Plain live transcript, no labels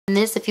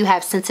this if you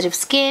have sensitive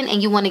skin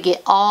and you want to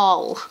get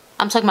all,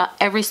 I'm talking about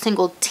every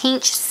single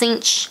tinch,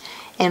 cinch,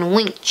 and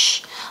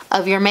winch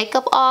of your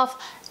makeup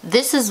off.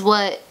 This is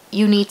what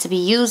you need to be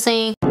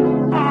using.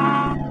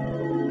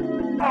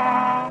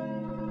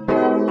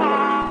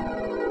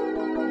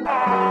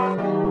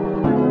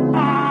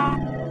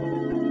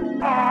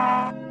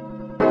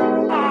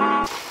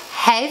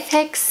 Hey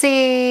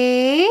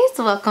Pixies,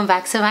 welcome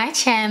back to my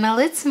channel.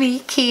 It's me,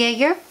 Kia,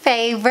 your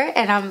favorite,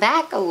 and I'm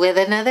back with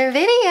another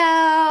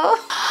video.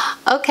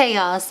 Okay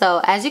y'all, so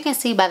as you can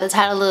see by the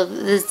title of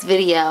this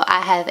video,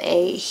 I have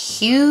a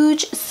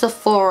huge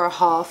Sephora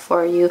haul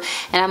for you,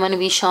 and I'm going to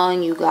be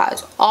showing you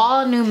guys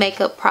all new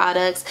makeup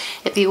products.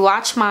 If you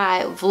watch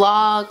my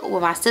vlog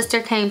when my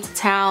sister came to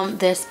town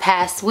this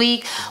past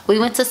week, we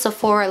went to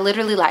Sephora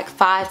literally like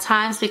 5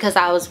 times because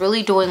I was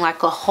really doing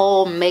like a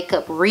whole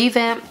makeup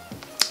revamp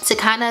to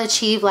kind of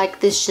achieve like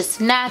this just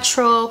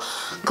natural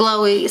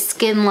glowy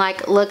skin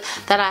like look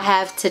that I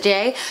have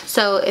today.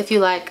 So if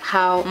you like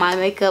how my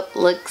makeup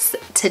looks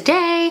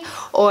today,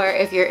 or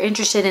if you're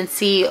interested in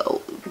see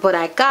what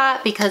I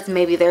got, because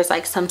maybe there's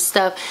like some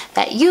stuff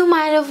that you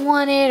might have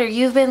wanted or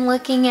you've been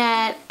looking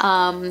at,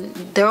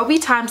 there will be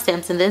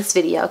timestamps in this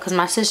video because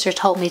my sister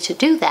told me to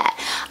do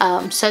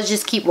that. So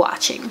just keep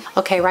watching.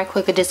 Okay, right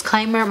quick, a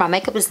disclaimer, my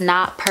makeup is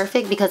not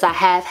perfect because I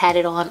have had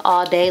it on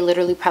all day,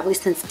 literally probably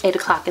since 8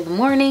 o'clock in the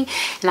morning,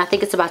 and I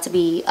think it's about to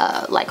be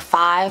like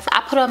 5.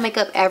 I put on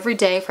makeup every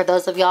day for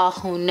those of y'all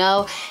who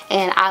know,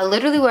 and I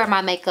literally wear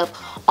my makeup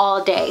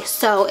all day.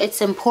 So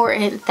it's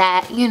important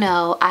that, you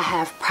know, I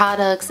have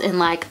products and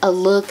like a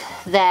look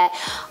that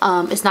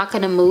is not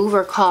going to move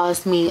or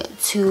cause me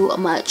too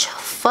much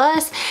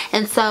fuss.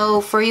 And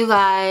so for you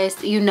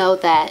guys, you know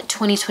that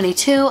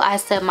 2022, I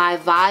said my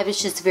vibe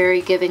is just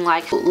very giving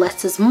like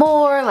less is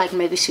more, like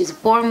maybe she's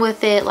born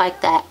with it,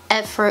 like that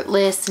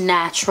effortless,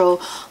 natural,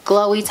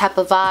 glowy type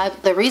of vibe.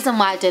 The reason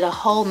why I did a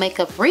whole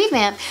makeup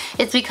revamp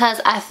is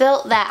because I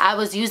felt that I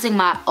was using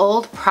my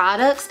old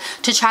products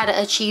to try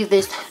to achieve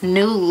this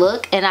new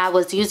look, and I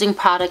was using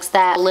products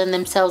that lend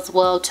themselves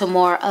well to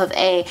more of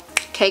a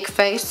cake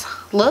face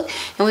look,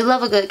 and we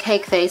love a good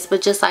cake face,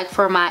 but just like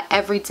for my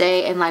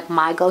everyday and like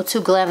my go-to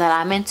glam that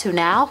I'm into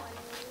now,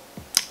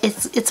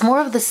 it's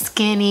more of the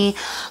skinny,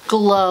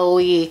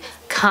 glowy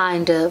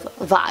kind of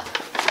vibe.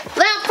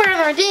 Without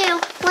further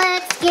ado,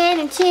 let's get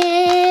into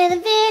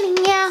the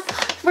video.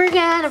 We're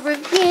gonna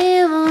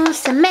review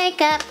some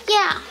makeup,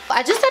 yeah.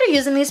 I just started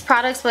using these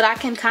products, but I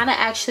can kind of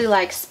actually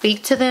like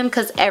speak to them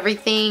because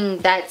everything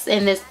that's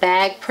in this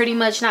bag, pretty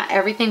much, not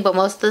everything, but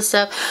most of the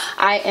stuff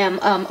I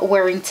am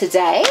wearing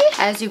today.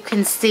 As you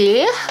can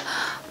see,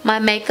 my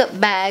makeup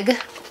bag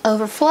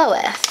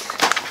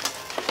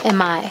overfloweth and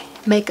my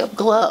makeup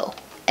glow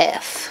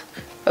F,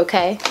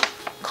 okay?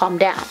 Calm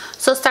down.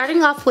 So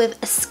starting off with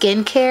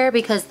skincare,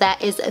 because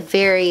that is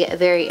very,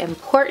 very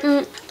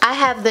important. I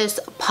have this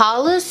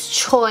Paula's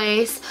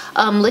Choice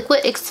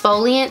liquid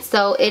exfoliant.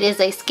 So it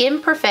is a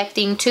skin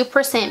perfecting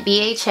 2%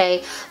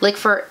 BHA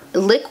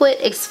liquid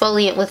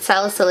exfoliant with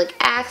salicylic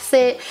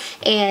acid,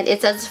 and it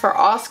says it's for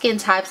all skin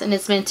types, and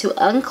it's meant to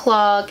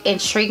unclog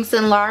and shrinks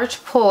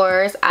enlarged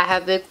pores. I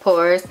have big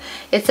pores.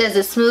 It says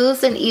it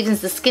smooths and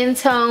evens the skin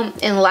tone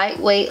in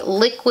lightweight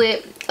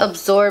liquid,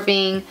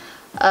 absorbing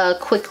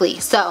quickly.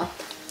 So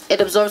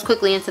it absorbs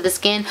quickly into the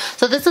skin.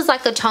 So this is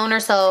like a toner.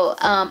 So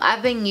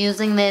I've been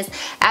using this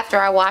after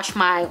I wash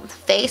my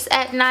face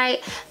at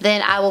night.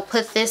 Then I will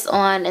put this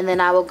on, and then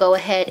I will go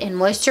ahead and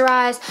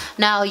moisturize.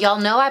 Now y'all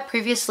know I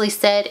previously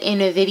said in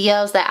the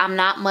videos that I'm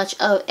not much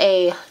of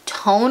a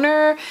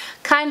toner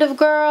kind of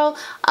girl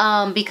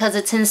because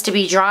it tends to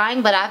be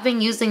drying, but I've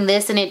been using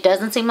this and it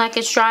doesn't seem like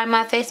it's drying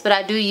my face, but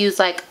I do use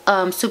like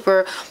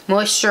super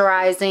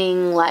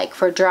moisturizing, like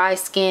for dry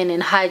skin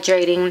and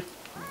hydrating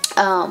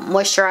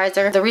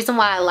moisturizer. The reason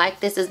why I like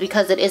this is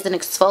because it is an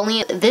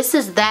exfoliant. This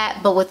is that,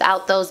 but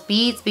without those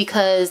beads,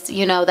 because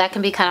you know that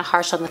can be kind of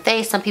harsh on the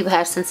face. Some people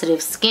have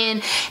sensitive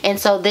skin, and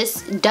so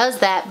this does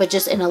that, but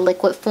just in a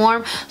liquid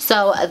form.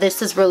 So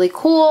this is really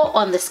cool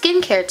on the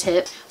skincare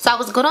tip. So I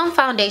was good on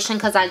foundation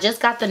because I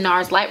just got the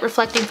NARS Light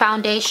Reflecting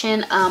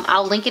Foundation.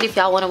 I'll link it if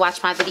y'all want to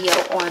watch my video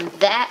on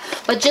that.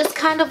 But just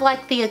kind of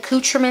like the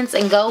accoutrements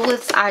and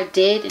go-withs I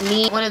did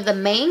need. One of the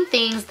main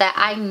things that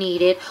I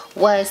needed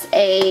was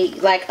a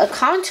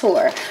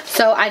contour.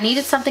 So I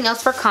needed something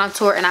else for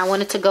contour, and I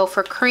wanted to go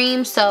for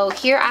cream. So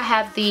here I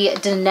have the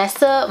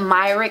Danessa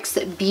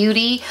Myricks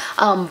Beauty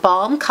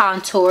Balm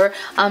Contour.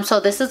 So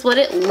this is what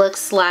it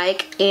looks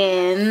like,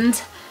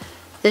 and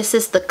this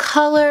is the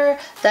color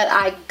that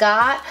I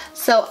got.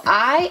 So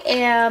I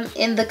am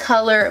in the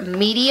color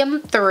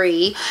medium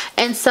 3,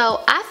 and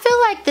so I feel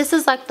like this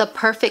is like the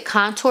perfect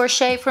contour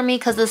shade for me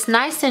because it's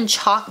nice and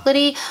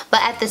chocolatey,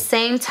 but at the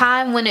same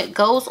time when it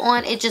goes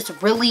on it just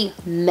really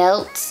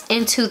melts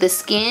into the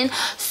skin.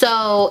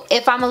 So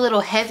if I'm a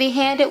little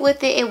heavy-handed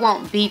with it, it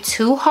won't be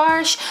too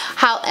harsh.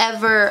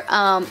 However,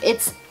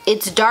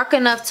 it's dark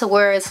enough to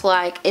where it's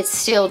like it's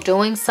still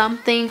doing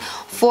something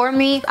for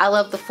me. I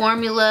love the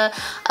formula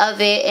of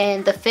it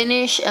and the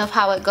finish of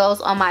how it goes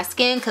on my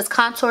skin, because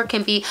contour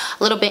can be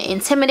a little bit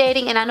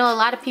intimidating, and I know a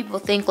lot of people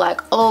think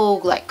like,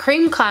 oh, like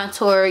cream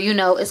contour, you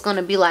know, it's going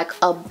to be like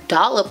a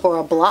dollop or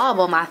a blob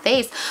on my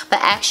face, but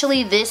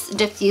actually this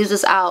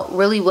diffuses out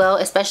really well,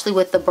 especially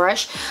with the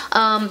brush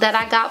that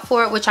I got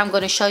for it, which I'm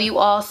going to show you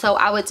all. So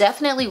I would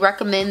definitely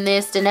recommend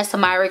this. Danessa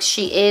Myricks,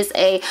 she is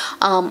a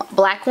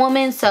black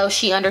woman, so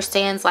she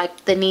understands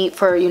like the need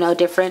for, you know,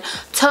 different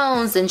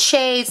tones and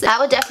shades. I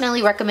would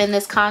definitely recommend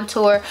this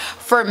contour.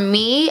 For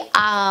me,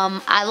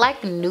 I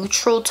like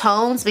neutral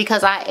tones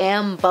because I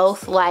am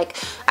both, like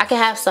I can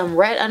have some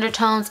red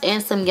undertones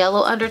and some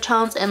yellow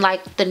undertones, and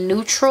like the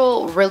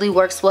neutral really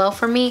works well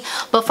for me.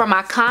 But for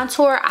my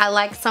contour, I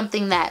like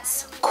something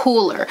that's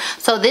cooler.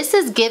 So this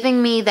is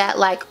giving me that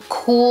like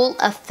cool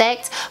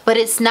effect, but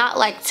it's not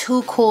like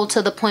too cool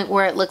to the point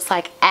where it looks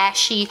like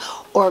ashy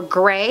or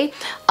gray.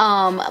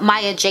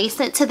 My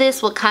adjacent to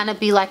this would kind of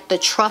be like the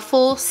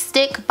truffle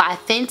stick by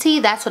Fenty.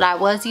 That's what I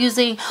was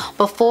using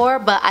before,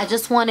 but I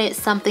just wanted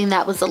something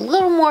that was a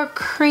little more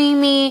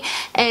creamy,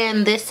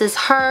 and this is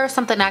her,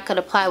 something I could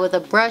apply with a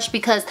brush,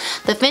 because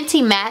the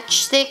Fenty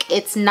matchstick,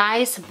 it's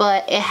nice,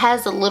 but it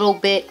has a little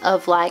bit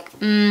of like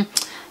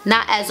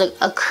not as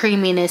a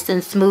creaminess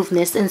and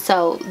smoothness, and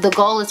so the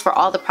goal is for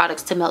all the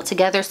products to melt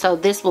together, so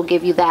this will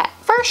give you that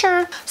for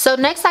sure. So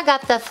next I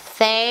got the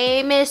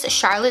famous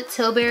Charlotte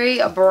Tilbury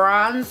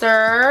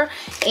bronzer,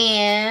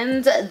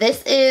 and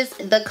this is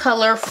the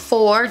color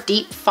 4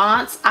 Deep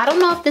Fonts. I don't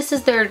know if this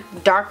is their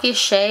darkest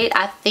shade.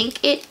 I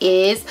think it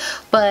is,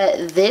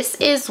 but this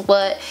is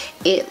what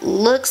it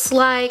looks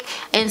like.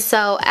 And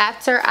so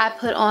after I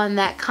put on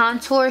that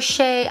contour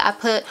shade, I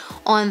put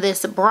on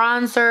this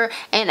bronzer,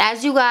 and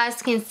as you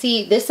guys can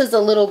see, this is a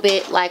little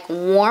bit like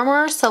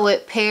warmer, so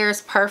it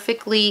pairs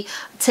perfectly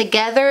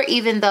together,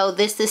 even though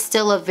this is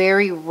still a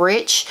very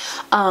rich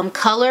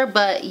color.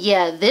 But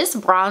yeah, this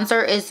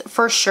bronzer is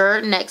for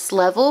sure next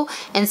level,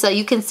 and so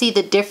you can see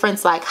the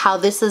difference, like how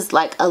this is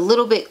like a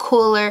little bit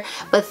cooler,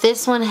 but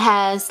this one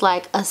has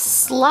like a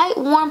slight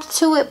warmth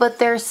to it, but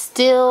they're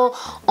still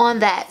on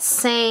that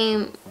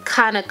same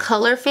kind of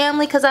color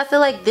family, because I feel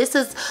like this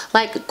is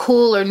like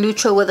cool or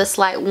neutral with a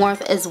slight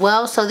warmth as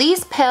well. So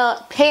these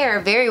pair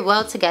very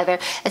well together,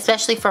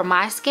 especially for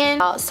my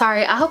skin.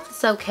 Sorry, I hope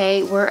it's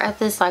okay. We're at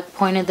this like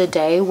point of the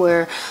day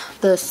where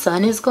the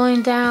sun is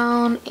going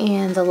down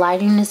and the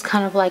lighting is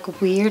kind of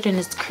like weird and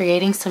it's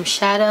creating some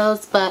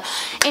shadows, but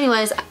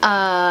anyways,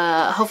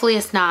 hopefully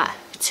it's not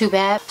too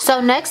bad.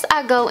 So next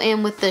I go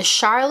in with the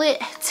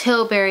Charlotte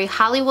Tilbury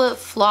Hollywood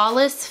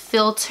Flawless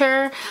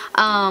Filter,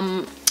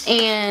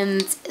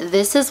 and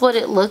this is what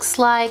it looks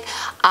like.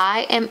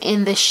 I am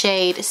in the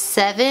shade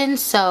 7,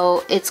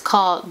 so it's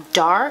called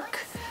Dark.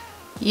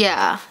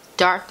 Yeah,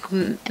 Dark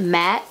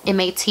Matte,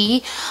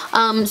 M-A-T.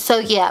 So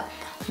yeah,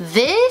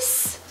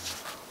 this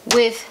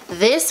with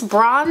this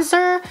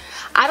bronzer,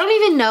 I don't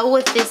even know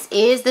what this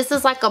is. This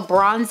is like a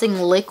bronzing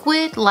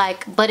liquid,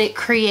 like, but it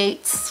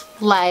creates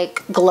like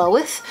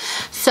gloweth.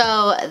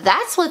 So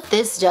that's what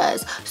this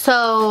does.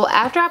 So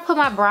after I put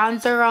my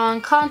bronzer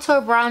on,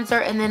 contour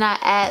bronzer, and then I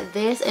add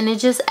this, and it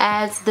just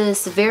adds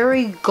this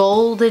very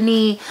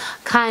goldeny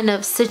kind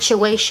of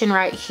situation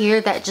right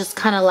here that just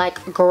kind of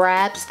like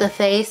grabs the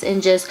face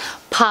and just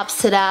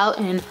pops it out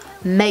and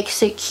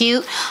makes it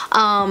cute.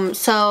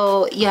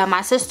 So yeah,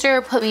 my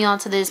sister put me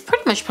onto this,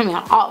 pretty much put me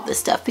on all of this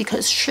stuff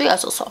because she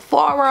has a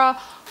Sephora.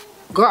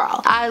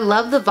 Girl, I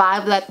love the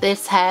vibe that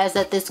this has,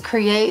 that this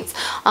creates.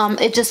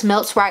 It just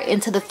melts right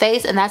into the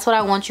face, and that's what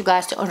I want you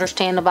guys to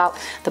understand about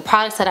the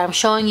products that I'm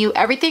showing you.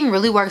 Everything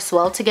really works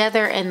well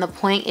together, and the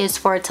point is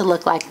for it to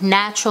look like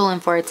natural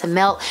and for it to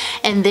melt,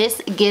 and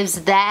this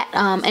gives that,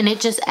 and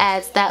it just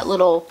adds that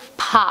little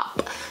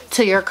pop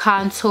to your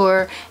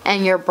contour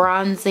and your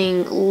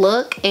bronzing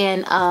look.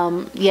 And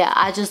yeah,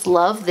 I just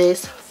love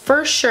this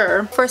for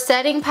sure. For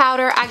setting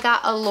powder, I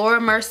got a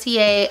Laura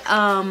Mercier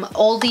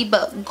oldie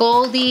but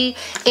goldie.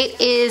 It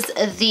is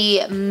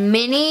the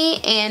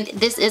mini, and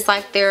this is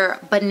like their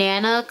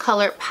banana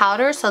colored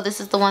powder. So this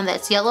is the one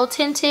that's yellow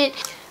tinted.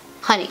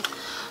 Honey.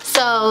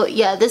 So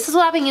yeah, this is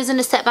what I've been using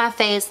to set my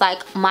face.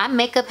 Like, my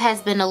makeup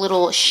has been a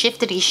little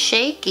shiftity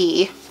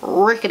shaky,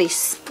 rickety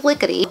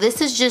splickety. This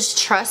is just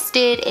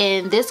trusted,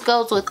 and this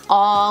goes with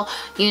all,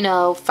 you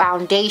know,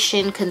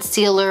 foundation,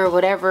 concealer,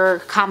 whatever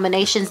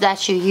combinations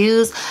that you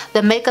use.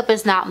 The makeup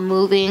is not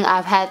moving.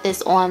 I've had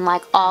this on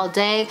like all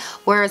day,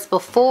 whereas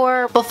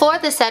before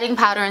the setting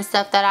powder and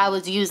stuff that I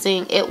was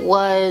using, it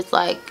was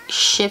like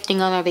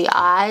shifting under the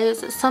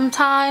eyes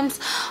sometimes.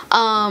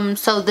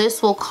 So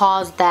this will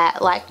cause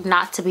that like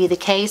not to be the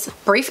case.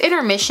 Brief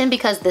intermission,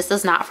 because this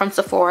is not from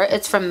Sephora,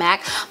 it's from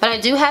MAC, but I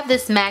do have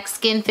this MAC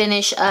Skin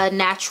Finish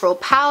natural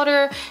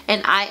powder,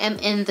 and I am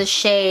in the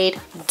shade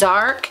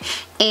Dark,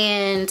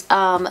 and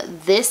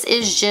this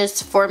is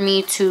just for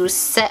me to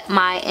set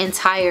my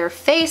entire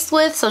face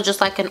with, so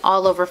just like an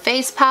all over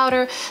face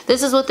powder.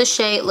 This is what the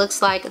shade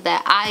looks like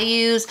that I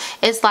use.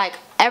 It's like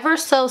ever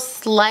so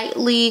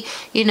slightly,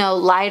 you know,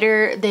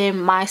 lighter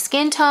than my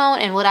skin tone.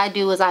 And what I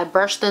do is I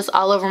brush this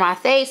all over my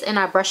face, and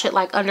I brush it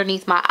like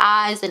underneath my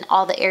eyes and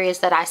all the areas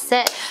that I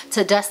set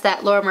to dust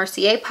that Laura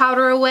Mercier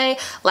powder away.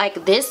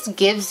 Like, this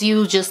gives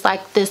you just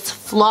like this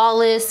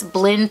flawless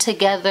blend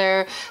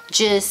together,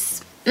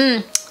 just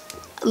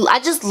I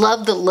just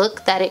love the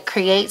look that it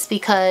creates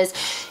because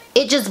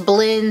it just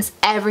blends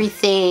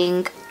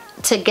everything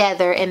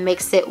together and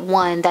makes it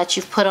one that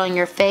you've put on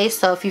your face.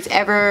 So if you've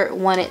ever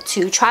wanted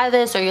to try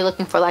this, or you're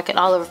looking for like an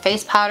all over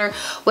face powder,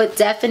 would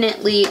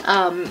definitely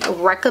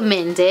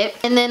recommend it.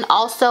 And then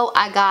also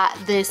I got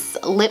this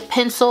lip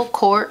pencil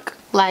cork.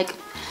 Like,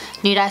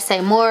 need I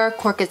say more?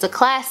 Cork is a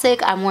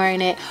classic. I'm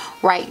wearing it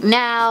right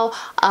now.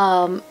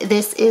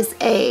 This is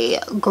a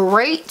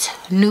great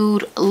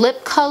nude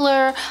lip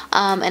color,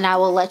 and I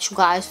will let you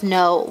guys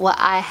know what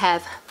I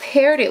have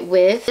paired it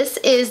with. This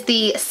is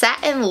the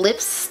satin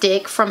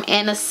lipstick from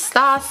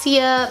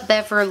Anastasia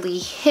Beverly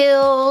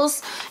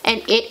Hills,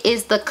 and it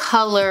is the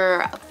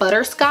color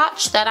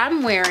Butterscotch that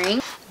I'm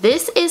wearing.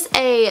 This is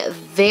a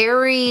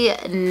very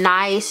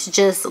nice,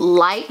 just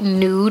light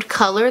nude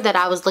color that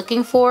I was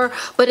looking for,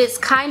 but it's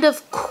kind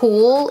of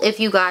cool if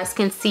you guys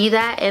can see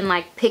that and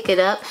like pick it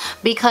up,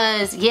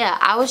 because yeah,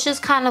 I was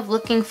just kind of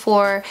looking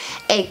for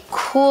a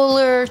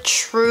cooler,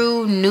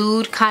 true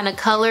nude kind of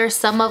color.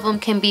 Some of them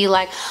can be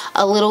like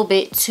a little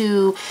bit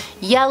too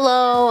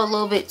yellow, a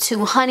little bit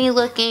too honey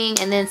looking,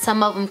 and then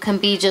some of them can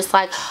be just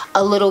like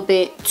a little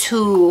bit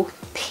too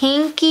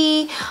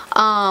pinky,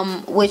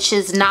 which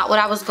is not what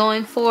I was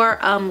going for.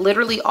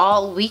 Literally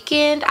all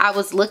weekend I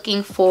was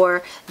looking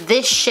for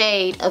this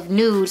shade of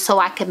nude so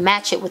I could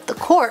match it with the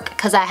cork,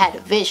 because I had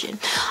a vision.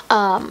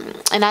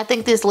 And I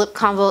think this lip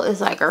combo is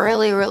like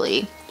really,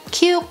 really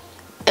cute.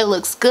 It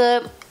looks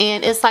good,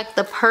 and it's like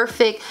the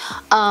perfect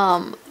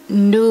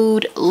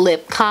nude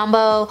lip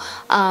combo,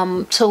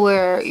 to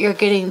where you're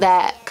getting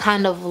that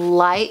kind of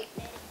light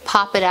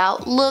pop it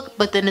out look,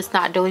 but then it's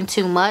not doing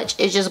too much.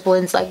 It just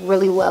blends like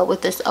really well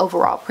with this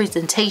overall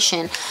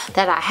presentation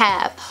that I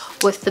have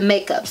with the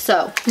makeup.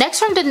 So next,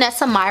 from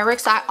Danessa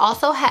Myricks, I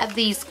also have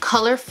these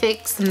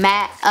Colorfix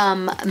matte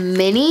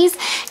minis,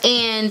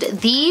 and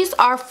these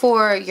are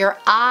for your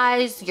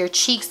eyes, your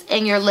cheeks,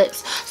 and your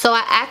lips. So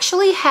I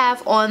actually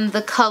have on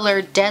the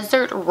color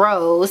Desert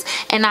Rose,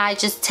 and I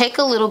just take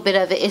a little bit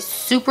of it. It's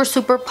super,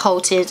 super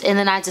potent, and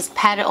then I just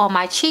pat it on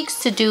my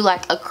cheeks to do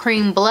like a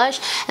cream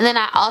blush, and then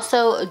I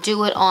also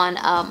do it on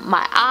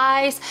my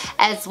eyes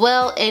as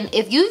well. And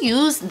if you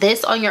use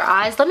this on your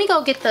eyes, let me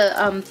go get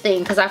the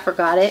thing because I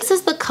forgot it. This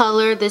is the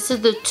color, this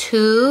is the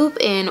tube,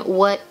 and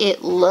what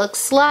it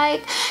looks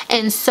like.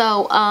 And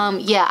so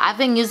yeah, I've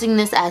been using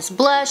this as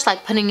blush,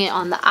 like putting it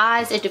on the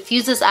eyes. It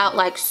diffuses out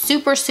like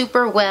super,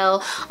 super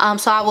well.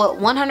 So I would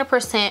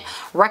 100%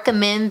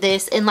 recommend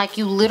this, and like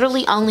you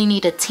literally only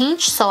need a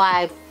tinge, so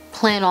I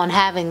plan on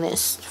having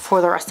this for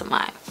the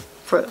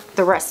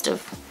rest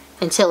of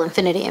until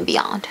infinity and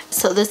beyond.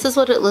 So this is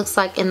what it looks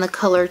like in the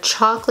color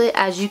Chocolate.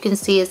 As you can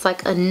see, it's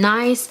like a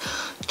nice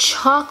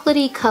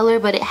chocolatey color,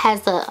 but it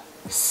has a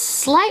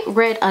slight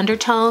red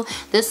undertone.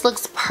 This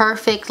looks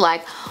perfect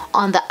like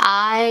on the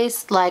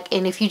eyes, like,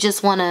 and if you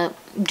just want to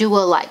do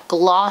a like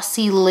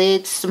glossy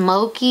lid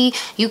smoky,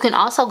 you can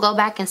also go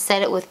back and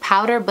set it with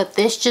powder, but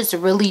this just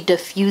really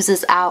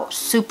diffuses out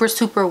super,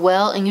 super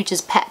well, and you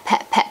just pat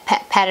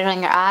it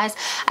on your eyes.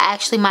 I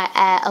actually might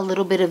add a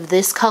little bit of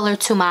this color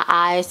to my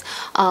eyes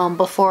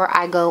before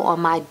I go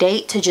on my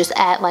date, to just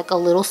add like a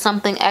little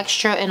something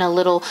extra and a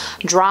little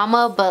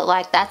drama. But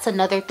like, that's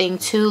another thing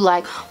too,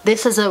 like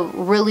this is a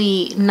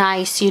really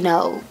nice, you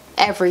know,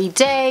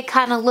 everyday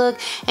kind of look,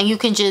 and you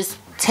can just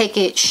take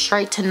it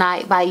straight to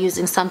night by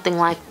using something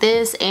like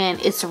this, and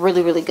it's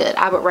really, really good.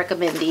 I would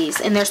recommend these,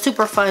 and they're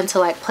super fun to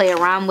like play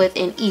around with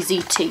and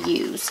easy to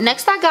use.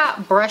 Next, I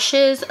got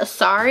brushes.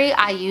 Sorry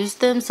I used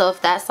them, so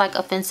if that's like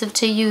offensive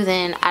to you,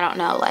 then I don't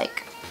know,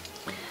 like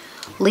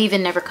leave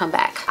and never come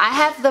back. I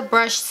have the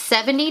brush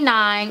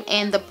 79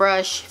 and the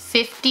brush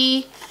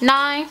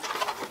 59.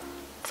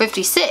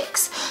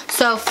 56.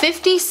 So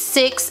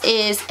 56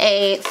 is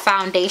a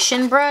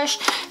foundation brush,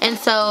 and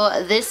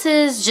so this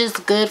is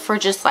just good for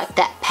just like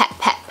that pat.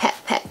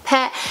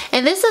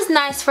 And this is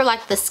nice for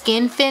like the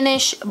skin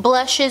finish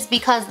blushes,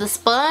 because the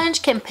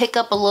sponge can pick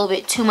up a little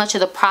bit too much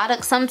of the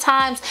product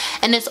sometimes,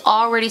 and it's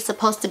already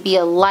supposed to be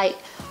a light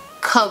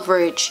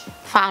coverage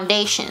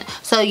foundation.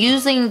 So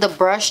using the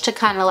brush to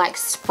kind of like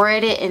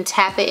spread it and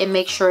tap it and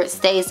make sure it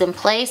stays in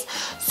place.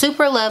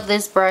 Super love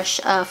this brush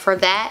for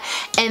that.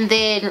 And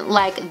then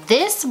like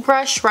this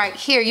brush right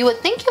here, you would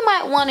think you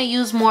might want to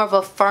use more of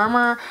a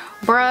firmer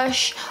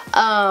brush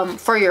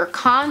for your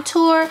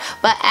contour,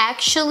 but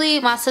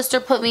actually my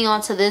sister put me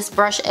onto this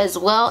brush as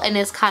well, and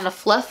it's kind of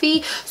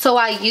fluffy, so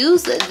I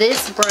use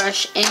this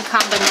brush in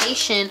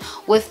combination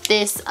with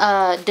this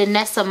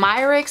Danessa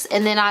Myricks,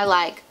 and then I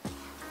like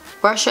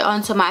brush it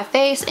onto my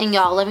face. And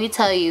y'all, let me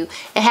tell you,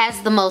 it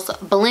has the most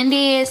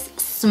blendiest,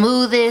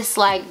 smoothest,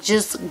 like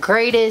just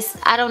greatest,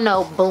 I don't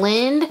know,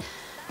 blend.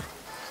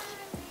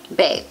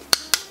 Babe,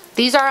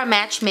 These are a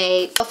match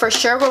made. For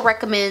sure would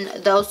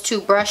recommend those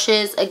two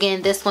brushes.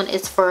 Again, this one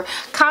is for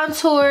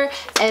contour,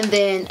 and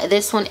then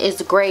this one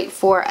is great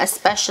for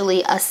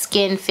especially a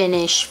skin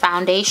finish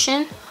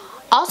foundation.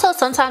 Also,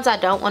 sometimes I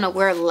don't want to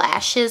wear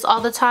lashes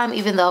all the time,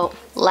 even though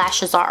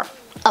lashes are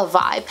a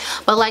vibe.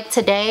 But like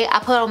today, I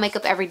put on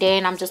makeup every day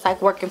and I'm just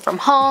like working from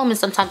home, and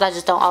sometimes I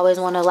just don't always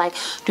want to like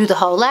do the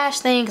whole lash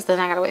thing because then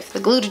I gotta wait for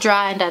the glue to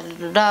dry and da da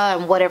da da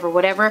and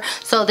whatever.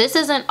 So this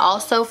isn't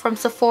also from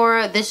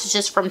Sephora. This is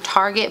just from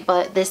Target,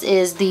 but this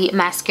is the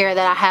mascara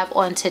that I have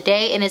on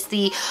today, and it's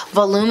the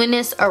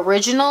Voluminous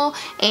Original,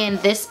 and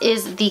this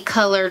is the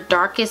color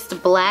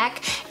Darkest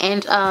Black.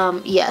 And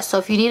yeah, so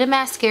if you need a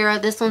mascara,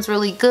 this one's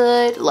really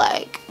good.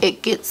 Like,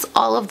 it gets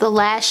all of the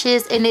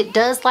lashes, and it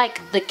does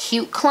like the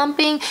cute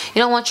clumping. You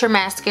don't want your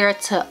mascara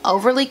to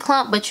overly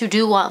clump, but you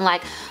do want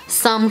like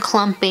some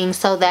clumping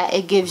so that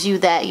it gives you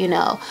that, you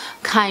know,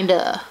 kind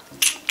of,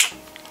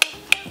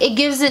 it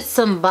gives it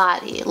some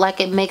body. Like,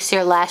 it makes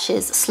your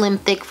lashes slim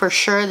thick for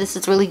sure. This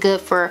is really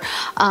good for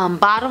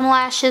bottom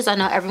lashes. I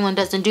know everyone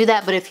doesn't do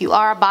that, but if you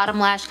are a bottom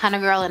lash kind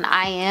of girl, and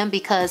I am,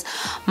 because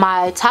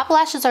my top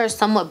lashes are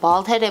somewhat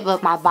bald headed,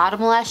 but my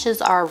bottom lashes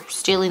are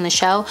stealing the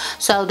show.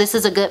 So this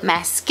is a good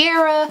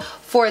mascara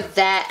for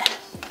that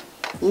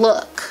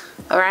look.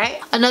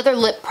 Alright, another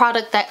lip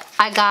product that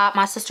I got,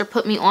 my sister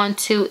put me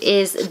onto,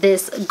 is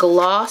this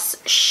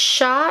Gloss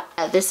Shot.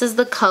 This is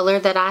the color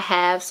that I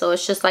have, so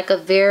it's just like a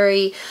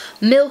very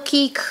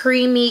milky,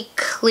 creamy,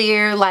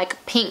 clear,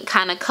 like pink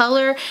kind of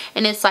color,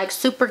 and it's like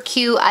super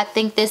cute. I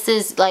think this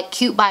is like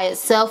cute by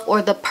itself,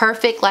 or the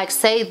perfect, like,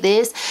 say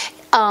this.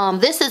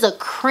 This is a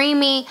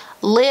creamy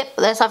lip.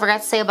 That's what I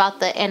forgot to say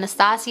about the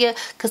Anastasia,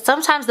 because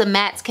sometimes the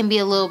mattes can be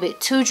a little bit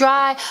too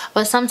dry,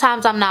 but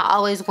sometimes I'm not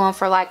always going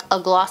for like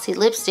a glossy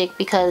lipstick,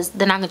 because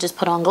then I can just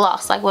put on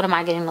gloss. Like, what am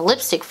I getting the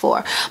lipstick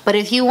for? But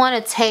if you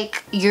want to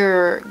take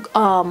your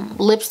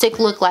lipstick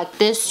look like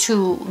this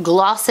to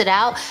gloss it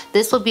out,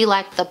 this would be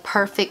like the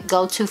perfect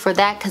go-to for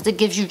that, because it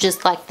gives you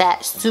just like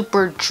that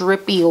super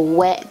drippy,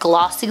 wet,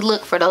 glossy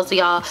look. For those of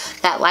y'all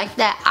that like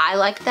that, I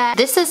like that.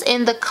 This is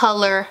in the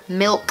color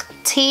Milk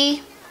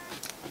Tea.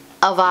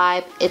 A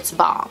vibe. It's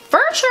bomb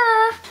for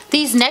sure.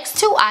 These next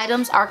two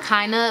items are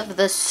kind of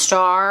the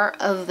star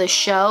of the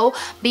show,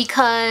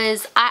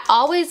 because I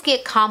always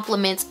get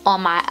compliments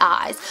on my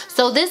eyes.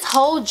 So this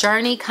whole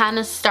journey kind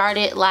of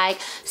started like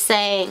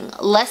saying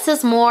less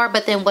is more,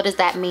 but then what does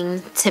that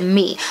mean to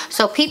me?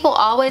 So people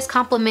always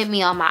compliment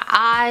me on my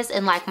eyes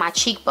and like my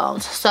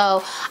cheekbones.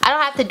 So I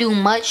don't have to do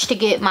much to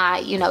get my,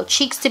 you know,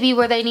 cheeks to be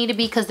where they need to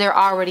be, because they're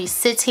already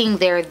sitting,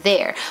 they're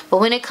there.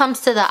 But when it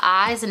comes to the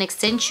eyes and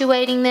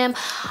accentuating them,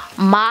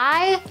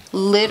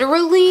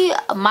 literally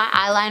my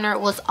eyeliner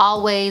was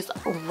always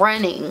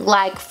running.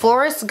 Like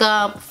Forrest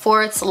Gump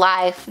for its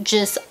life.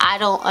 Just, I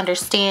don't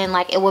understand.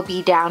 Like, it would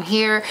be down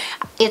here.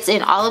 It's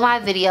in all of my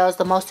videos,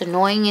 the most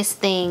annoyingest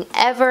thing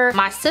ever.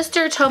 My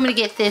sister told me to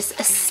get this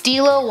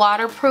Stila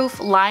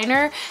waterproof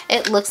liner.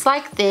 It looks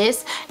like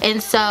this,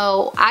 and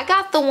so I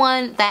got the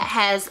one that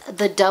has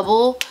the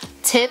double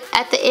tip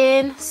at the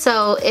end.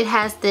 So it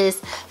has this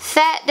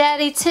fat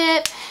daddy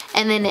tip,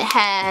 and then it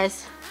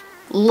has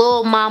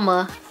Lil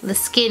Mama, the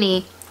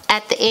skinny,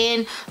 at the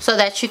end, so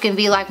that you can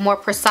be like more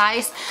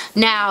precise.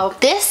 Now,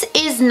 this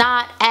is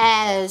not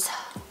as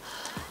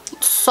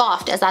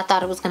soft as I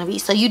thought it was going to be,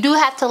 so you do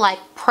have to like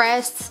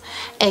press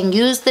and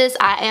use this.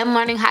 I am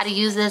learning how to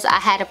use this. I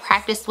had to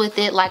practice with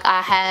it. Like,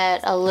 I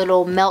had a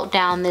little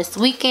meltdown this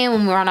weekend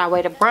when we were on our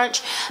way to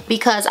brunch,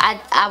 because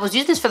I was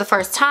using this for the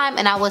first time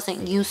and I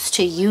wasn't used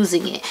to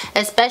using it,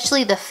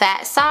 especially the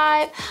fat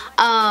side.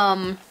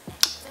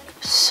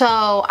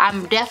 So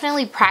I'm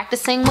definitely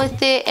practicing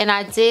with it, and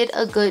I did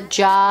a good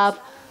job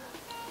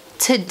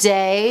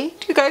today.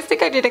 Do you guys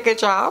think I did a good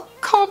job?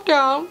 Calm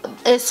down.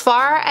 As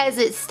far as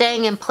it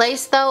staying in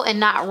place though,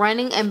 and not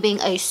running, and being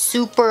a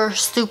super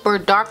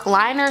dark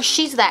liner,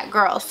 she's that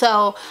girl.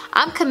 So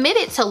I'm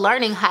committed to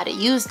learning how to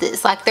use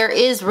this. Like, there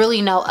is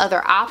really no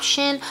other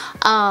option.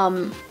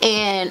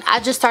 And I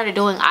just started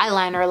doing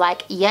eyeliner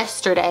like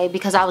yesterday,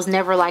 because I was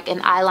never like an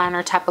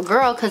eyeliner type of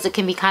girl, because it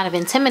can be kind of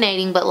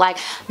intimidating. But like,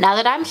 now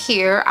that I'm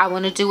here, I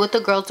want to do what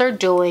the girls are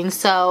doing.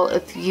 So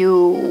if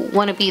you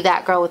want to be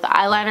that girl with the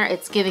eyeliner,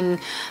 it's giving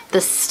the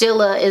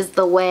Stila is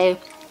the way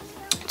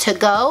to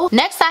go.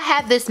 Next, I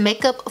have this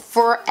Makeup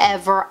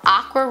Forever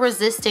Aqua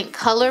Resistant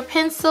Color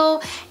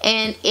Pencil,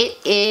 and it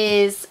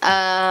is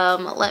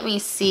let me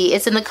see,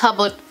 it's in the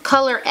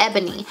color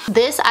Ebony.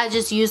 This I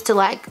just use to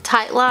like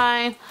tight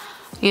line,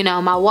 you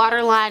know, my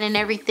waterline and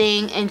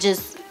everything, and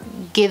just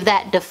give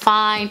that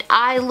defined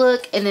eye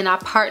look. And then I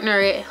partner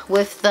it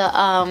with the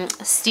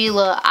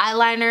Stila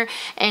eyeliner,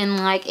 and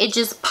like, it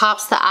just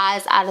pops the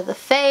eyes out of the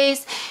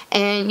face,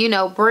 and you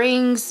know,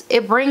 brings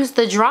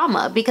the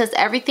drama, because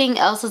everything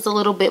else is a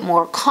little bit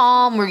more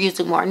calm. We're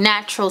using more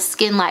natural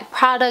skin like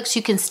products.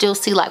 You can still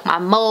see like my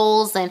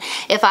moles, and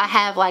if I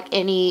have like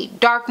any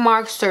dark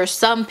marks or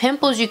some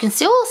pimples, you can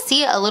still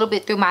see it a little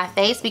bit through my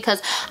face,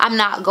 because I'm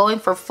not going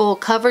for full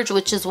coverage,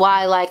 which is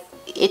why like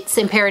it's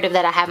imperative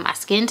that I have my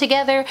skin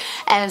together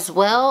as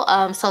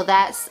well. So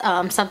that's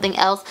something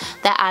else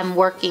that I'm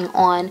working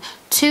on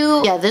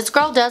too. Yeah, this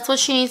girl does what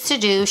she needs to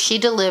do. She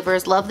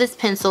delivers. Love this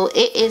pencil.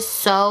 It is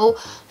so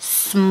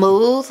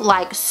smooth,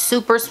 like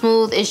super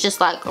smooth. It's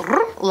just like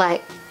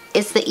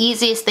it's the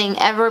easiest thing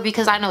ever,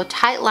 because I know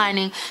tight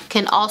lining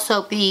can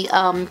also be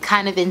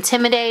kind of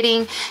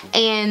intimidating.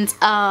 And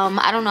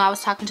I don't know, I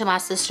was talking to my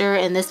sister,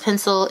 and this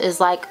pencil is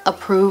like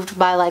approved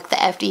by like the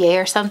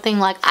FDA or something.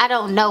 Like, I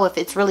don't know if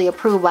it's really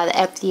approved by the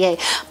FDA,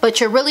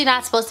 but you're really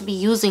not supposed to be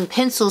using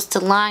pencils to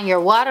line your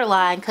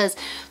waterline, because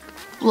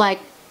like,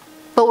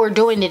 but we're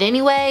doing it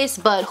anyways.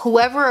 But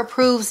whoever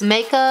approves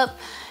makeup,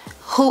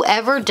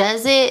 whoever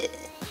does it,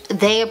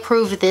 they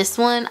approved this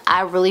one.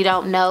 I really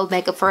don't know.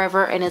 Makeup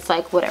Forever, and it's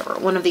like whatever,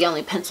 one of the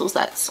only pencils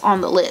that's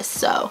on the list.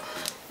 So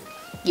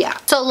yeah.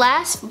 So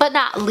last but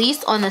not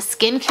least, on the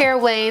skincare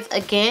wave,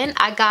 again,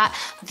 I got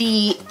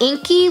the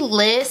Inky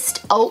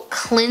List Oat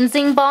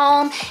Cleansing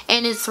Balm,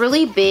 and it's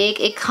really big.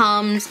 It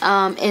comes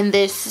in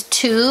this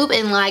tube,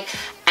 and like,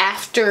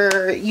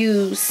 after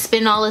you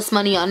spend all this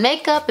money on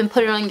makeup and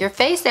put it on your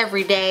face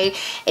every day,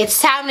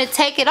 it's time to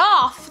take it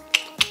off.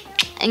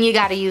 And you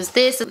gotta use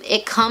this.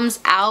 It comes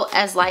out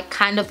as like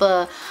kind of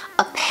a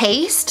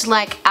paste.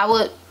 Like, I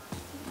would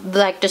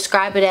like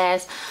describe it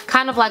as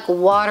kind of like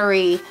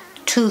watery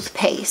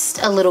toothpaste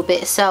a little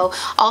bit. So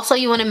also,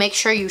 you want to make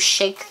sure you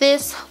shake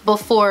this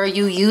before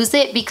you use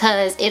it,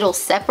 because it'll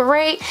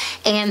separate.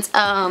 And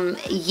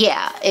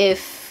yeah,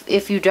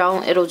 if you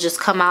don't, it'll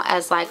just come out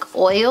as like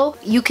oil.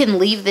 You can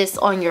leave this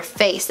on your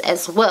face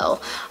as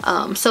well.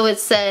 So it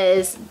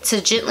says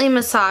to gently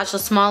massage a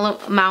small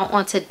amount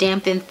onto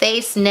dampened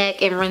face,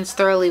 neck, and rinse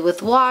thoroughly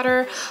with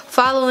water,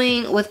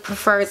 following with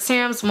preferred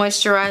serums,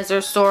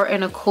 moisturizer, store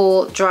in a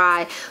cool,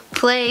 dry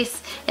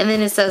place. And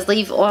then it says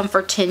leave on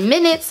for 10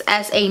 minutes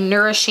as a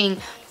nourishing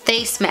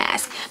face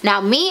mask.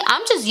 Now me,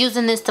 I'm just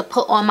using this to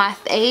put on my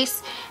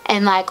face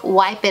and like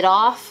wipe it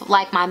off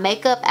like my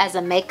makeup as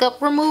a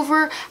makeup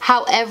remover.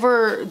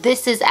 However,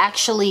 this is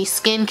actually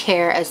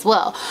skincare as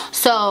well.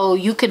 So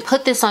you can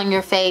put this on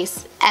your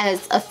face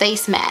as a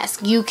face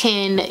mask. You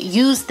can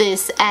use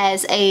this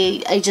as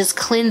a just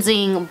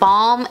cleansing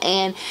balm,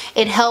 and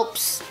it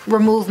helps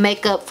remove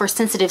makeup for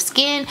sensitive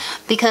skin,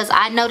 because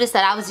I noticed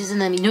that I was using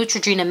the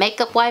Neutrogena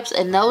makeup wipes,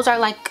 and those are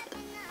like,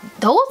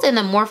 those and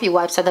the Morphe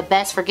wipes are the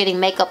best for getting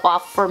makeup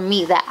off for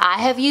me that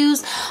I have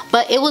used.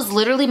 But it was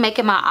literally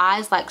making my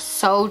eyes like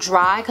so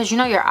dry, because you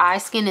know your eye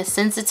skin is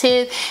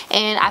sensitive,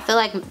 and I feel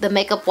like the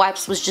makeup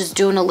wipes was just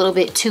doing a little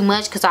bit too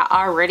much, because I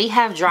already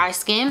have dry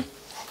skin.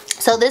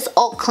 So this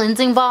Oat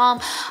Cleansing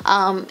Balm,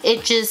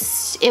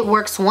 it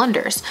works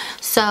wonders.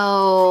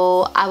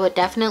 So I would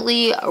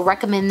definitely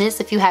recommend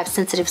this if you have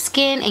sensitive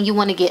skin and you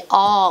want to get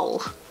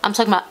all, I'm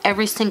talking about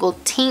every single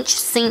tinge,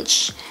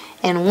 cinch,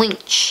 and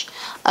winch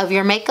of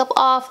your makeup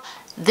off.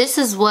 This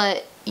is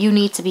what you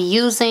need to be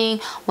using.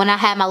 When I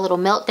had my little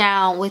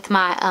meltdown with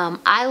my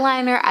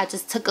eyeliner, I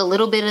just took a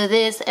little bit of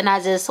this and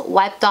I just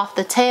wiped off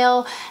the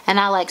tail, and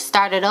I like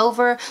started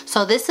over.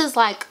 So this is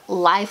like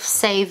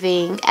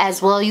life-saving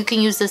as well. You can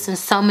use this in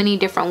so many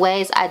different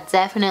ways. I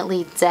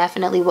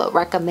definitely would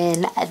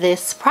recommend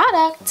this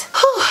product.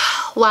 Whew.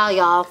 Wow,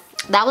 y'all,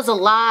 that was a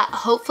lot.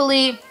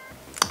 Hopefully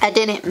I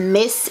didn't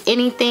miss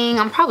anything.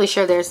 I'm probably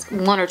sure there's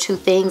one or two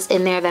things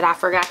in there that I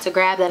forgot to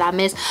grab that I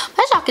missed.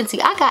 But as y'all can see,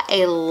 I got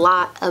a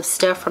lot of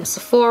stuff from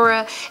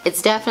Sephora.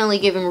 It's definitely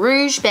giving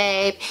Rouge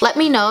Babe. Let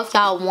me know if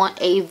y'all want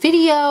a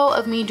video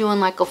of me doing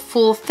like a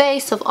full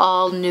face of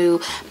all new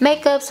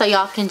makeup, so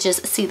y'all can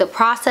just see the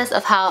process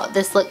of how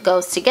this look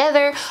goes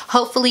together.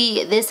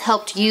 Hopefully this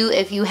helped you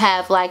if you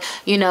have like,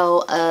 you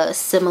know, a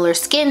similar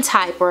skin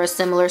type or a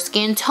similar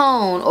skin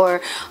tone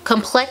or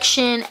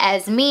complexion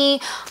as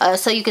me,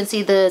 so you can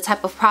see the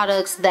type of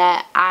products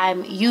that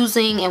I'm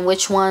using and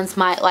which ones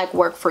might like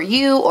work for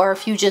you. Or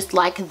if you just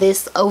like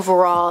this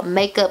overall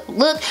makeup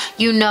look,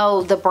 you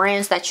know the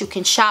brands that you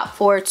can shop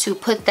for to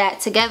put that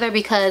together,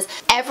 because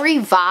every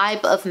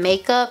vibe of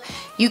makeup,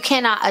 you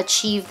cannot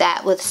achieve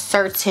that with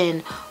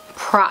certain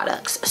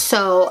products.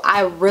 So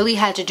I really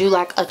had to do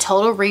like a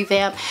total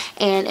revamp,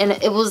 and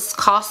it was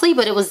costly,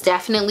 but it was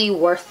definitely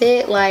worth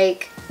it.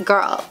 Like,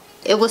 girl,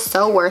 it was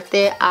so worth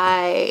it.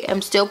 I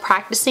am still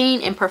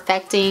practicing and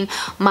perfecting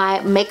my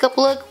makeup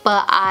look,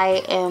 but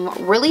I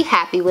am really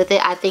happy with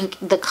it. I think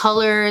the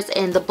colors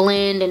and the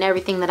blend and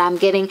everything that I'm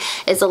getting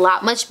is a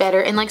lot much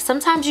better. And like,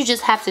 sometimes you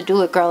just have to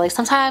do it, girl. Like,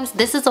 sometimes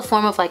this is a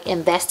form of like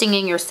investing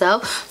in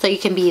yourself so you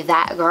can be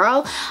that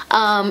girl.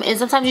 And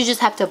sometimes you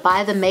just have to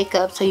buy the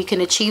makeup so you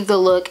can achieve the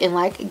look and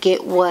like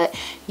get what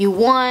you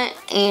want.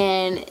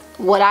 And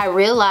what I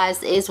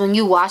realized is when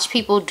you watch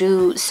people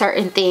do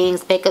certain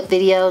things, makeup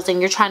videos, and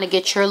you're trying to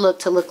get your look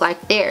to look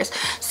like theirs,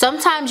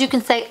 sometimes you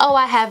can say, oh,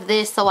 I have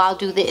this, so I'll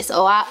do this.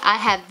 Oh, I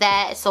have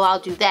that, so I'll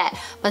do that.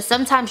 But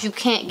sometimes you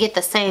can't get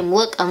the same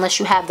look unless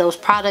you have those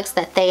products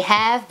that they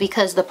have,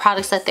 because the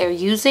products that they're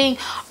using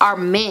are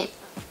meant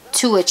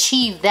to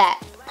achieve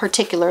that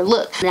particular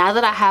look. Now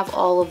that I have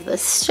all of the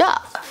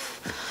stuff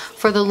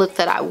for the look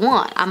that I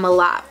want, I'm a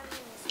lot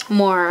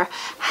more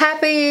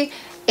happy.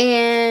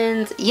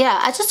 And yeah,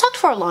 I just talked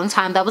for a long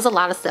time. That was a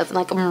lot of stuff, and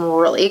like I'm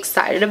really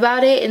excited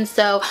about it. And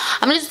so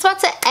I'm just about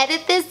to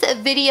edit this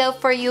video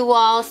for you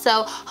all.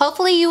 So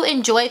hopefully you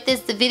enjoyed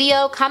this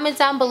video. Comment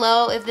down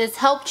below if this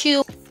helped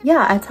you.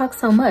 Yeah, I talked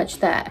so much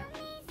that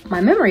my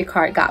memory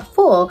card got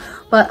full.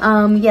 But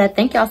yeah,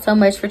 thank y'all so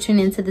much for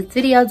tuning into this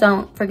video.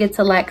 Don't forget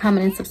to like,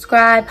 comment, and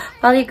subscribe.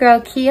 Follow your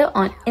girl Kia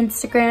on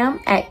Instagram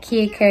at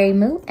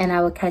KiaCarryMoo, and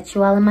I will catch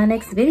you all in my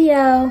next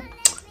video.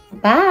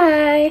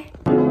 Bye.